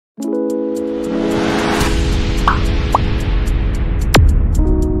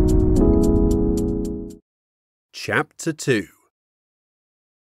Chapter 2.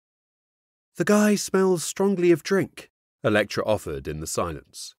 "The guy smells strongly of drink," Electra offered in the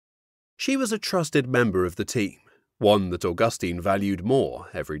silence. She was a trusted member of the team, one that Augustine valued more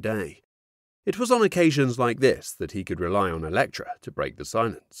every day. It was on occasions like this that he could rely on Electra to break the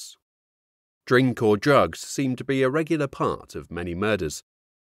silence. Drink or drugs seemed to be a regular part of many murders.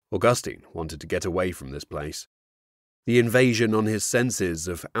 Augustine wanted to get away from this place. The invasion on his senses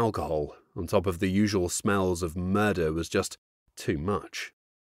of alcohol, on top of the usual smells of murder, was just too much.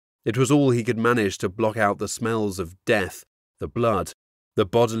 It was all he could manage to block out the smells of death, the blood, the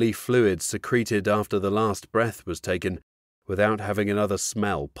bodily fluids secreted after the last breath was taken, without having another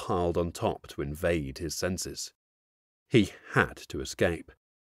smell piled on top to invade his senses. He had to escape.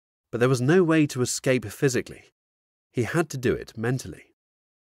 But there was no way to escape physically. He had to do it mentally.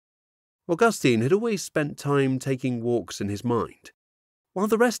 Augustine had always spent time taking walks in his mind. While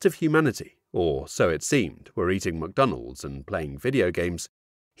the rest of humanity, or so it seemed, were eating McDonald's and playing video games,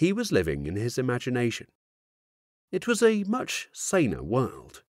 he was living in his imagination. It was a much saner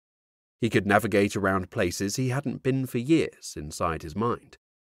world. He could navigate around places he hadn't been for years inside his mind,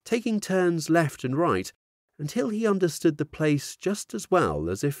 taking turns left and right until he understood the place just as well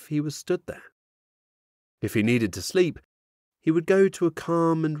as if he was stood there. If he needed to sleep, he would go to a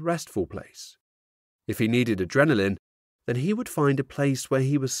calm and restful place. If he needed adrenaline, then he would find a place where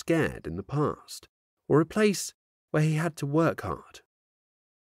he was scared in the past, or a place where he had to work hard.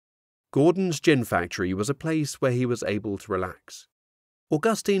 Gordon's gin factory was a place where he was able to relax.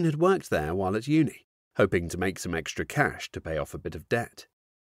 Augustine had worked there while at uni, hoping to make some extra cash to pay off a bit of debt.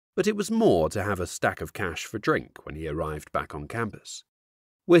 But it was more to have a stack of cash for drink when he arrived back on campus.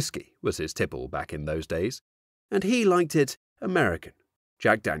 Whiskey was his tipple back in those days, and he liked it American,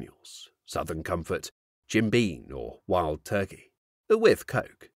 Jack Daniels, Southern Comfort, Jim Beam or Wild Turkey, with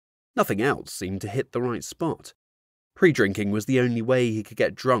Coke. Nothing else seemed to hit the right spot. Pre-drinking was the only way he could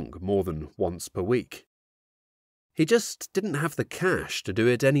get drunk more than once per week. He just didn't have the cash to do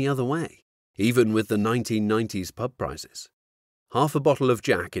it any other way, even with the 1990s pub prices. Half a bottle of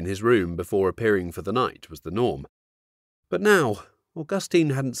Jack in his room before appearing for the night was the norm. But now, Augustine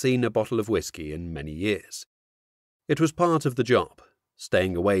hadn't seen a bottle of whiskey in many years. It was part of the job,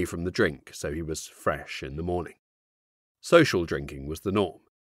 staying away from the drink so he was fresh in the morning. Social drinking was the norm.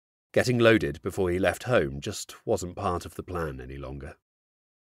 Getting loaded before he left home just wasn't part of the plan any longer.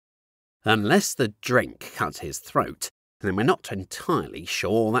 "Unless the drink cut his throat, then we're not entirely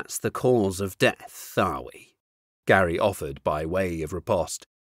sure that's the cause of death, are we?" Gary offered by way of riposte.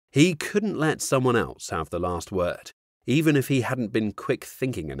 He couldn't let someone else have the last word, even if he hadn't been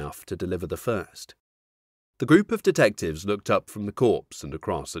quick-thinking enough to deliver the first. The group of detectives looked up from the corpse and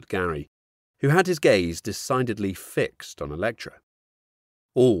across at Gary, who had his gaze decidedly fixed on Electra.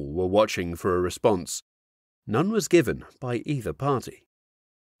 All were watching for a response. None was given by either party.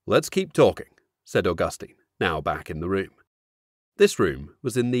 "Let's keep talking," said Augustine, now back in the room. This room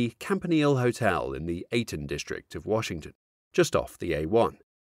was in the Campanile Hotel in the Ayton district of Washington, just off the A1,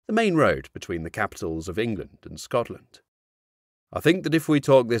 the main road between the capitals of England and Scotland. "I think that if we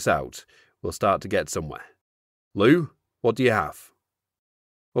talk this out, we'll start to get somewhere. Lou, what do you have?"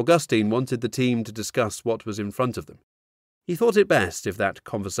 Augustine wanted the team to discuss what was in front of them. He thought it best if that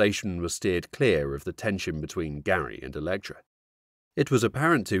conversation was steered clear of the tension between Gary and Electra. It was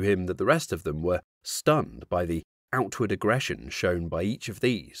apparent to him that the rest of them were stunned by the outward aggression shown by each of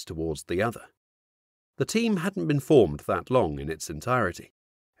these towards the other. The team hadn't been formed that long in its entirety,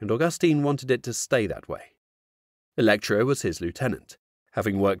 and Augustine wanted it to stay that way. Electra was his lieutenant,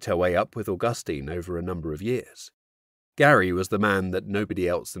 having worked her way up with Augustine over a number of years. Gary was the man that nobody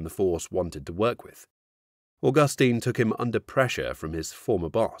else in the force wanted to work with. Augustine took him under pressure from his former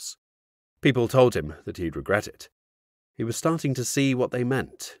boss. People told him that he'd regret it. He was starting to see what they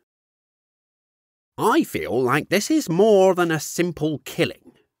meant. "I feel like this is more than a simple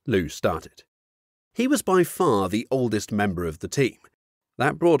killing," Lou started. He was by far the oldest member of the team.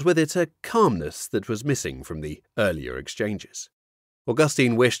 That brought with it a calmness that was missing from the earlier exchanges.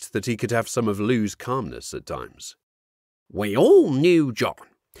 Augustine wished that he could have some of Lou's calmness at times. "We all knew John.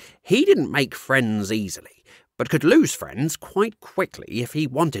 He didn't make friends easily, but could lose friends quite quickly if he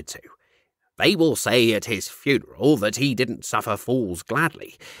wanted to. They will say at his funeral that he didn't suffer fools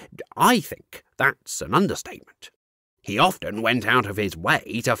gladly. I think that's an understatement. He often went out of his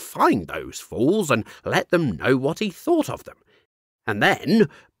way to find those fools and let them know what he thought of them. And then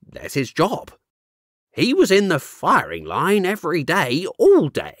there's his job. He was in the firing line every day, all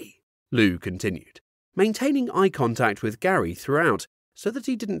day," Lou continued, maintaining eye contact with Gary throughout, so that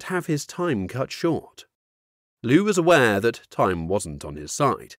he didn't have his time cut short. Lou was aware that time wasn't on his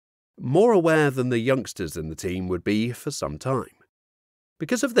side, more aware than the youngsters in the team would be for some time.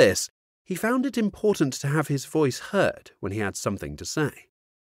 Because of this, he found it important to have his voice heard when he had something to say.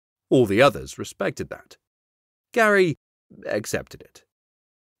 All the others respected that. Gary accepted it.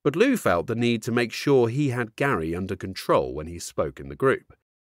 But Lou felt the need to make sure he had Gary under control when he spoke in the group.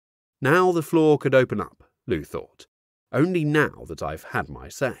 Now the floor could open up, Lou thought, only now that I've had my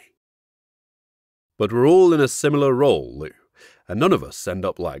say. But we're all in a similar role, Lou, and none of us end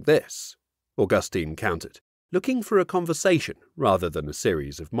up like this, Augustine countered, looking for a conversation rather than a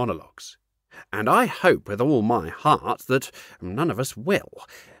series of monologues. And I hope with all my heart that none of us will,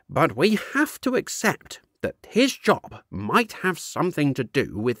 but we have to accept that his job might have something to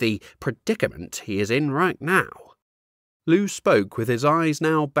do with the predicament he is in right now. Lou spoke with his eyes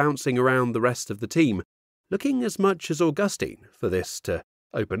now bouncing around the rest of the team, looking as much as Augustine for this to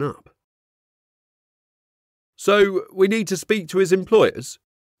open up. So, we need to speak to his employers?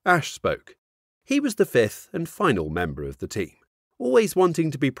 Ash spoke. He was the fifth and final member of the team, always wanting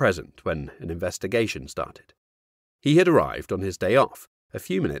to be present when an investigation started. He had arrived on his day off, a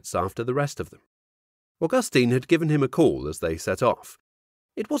few minutes after the rest of them. Augustine had given him a call as they set off.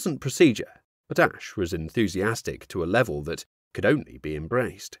 It wasn't procedure, but Ash was enthusiastic to a level that could only be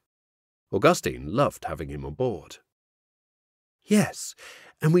embraced. Augustine loved having him on board. Yes,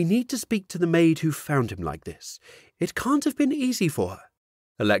 and we need to speak to the maid who found him like this. It can't have been easy for her,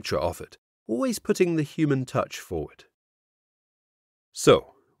 Electra offered, always putting the human touch forward.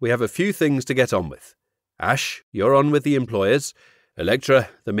 So, we have a few things to get on with. Ash, you're on with the employers. Electra,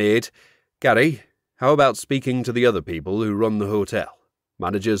 the maid. Gary, how about speaking to the other people who run the hotel?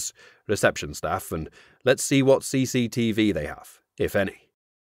 Managers, reception staff, and let's see what CCTV they have, if any.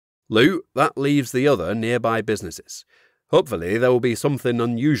 Lou, that leaves the other nearby businesses. Hopefully there will be something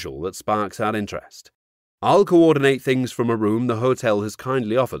unusual that sparks our interest. I'll coordinate things from a room the hotel has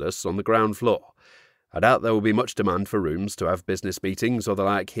kindly offered us on the ground floor. I doubt there will be much demand for rooms to have business meetings or the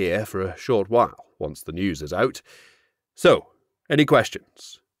like here for a short while, once the news is out. So, any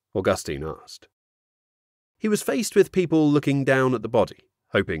questions? Augustine asked. He was faced with people looking down at the body,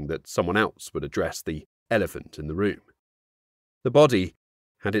 hoping that someone else would address the elephant in the room. The body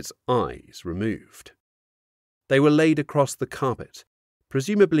had its eyes removed. They were laid across the carpet,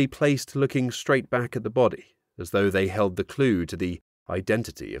 presumably placed looking straight back at the body, as though they held the clue to the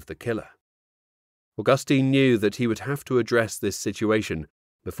identity of the killer. Augustine knew that he would have to address this situation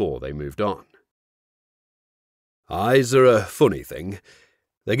before they moved on. Eyes are a funny thing.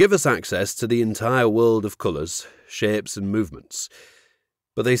 They give us access to the entire world of colours, shapes and movements.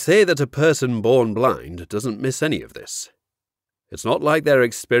 But they say that a person born blind doesn't miss any of this. It's not like their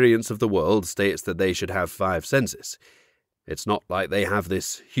experience of the world states that they should have 5 senses. It's not like they have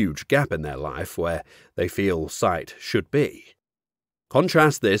this huge gap in their life where they feel sight should be.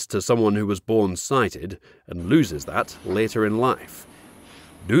 Contrast this to someone who was born sighted and loses that later in life.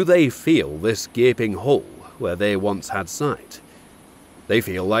 Do they feel this gaping hole where they once had sight? They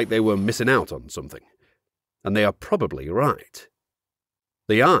feel like they were missing out on something. And they are probably right.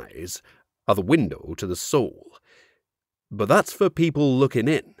 The eyes are the window to the soul. But that's for people looking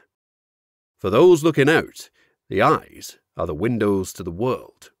in. For those looking out, the eyes are the windows to the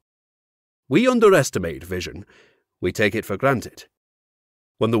world. We underestimate vision. We take it for granted.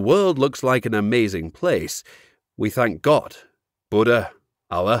 When the world looks like an amazing place, we thank God, Buddha,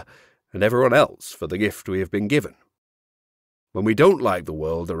 Allah, and everyone else for the gift we have been given. When we don't like the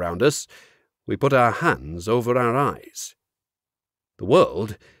world around us, we put our hands over our eyes. The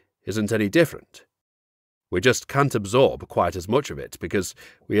world isn't any different. We just can't absorb quite as much of it because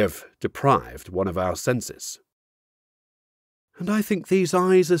we have deprived one of our senses. And I think these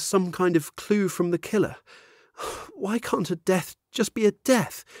eyes are some kind of clue from the killer. Why can't a death just be a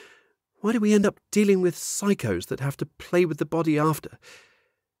death? Why do we end up dealing with psychos that have to play with the body after?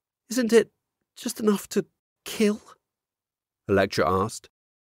 Isn't it just enough to kill? Electra asked,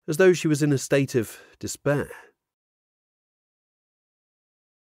 as though she was in a state of despair.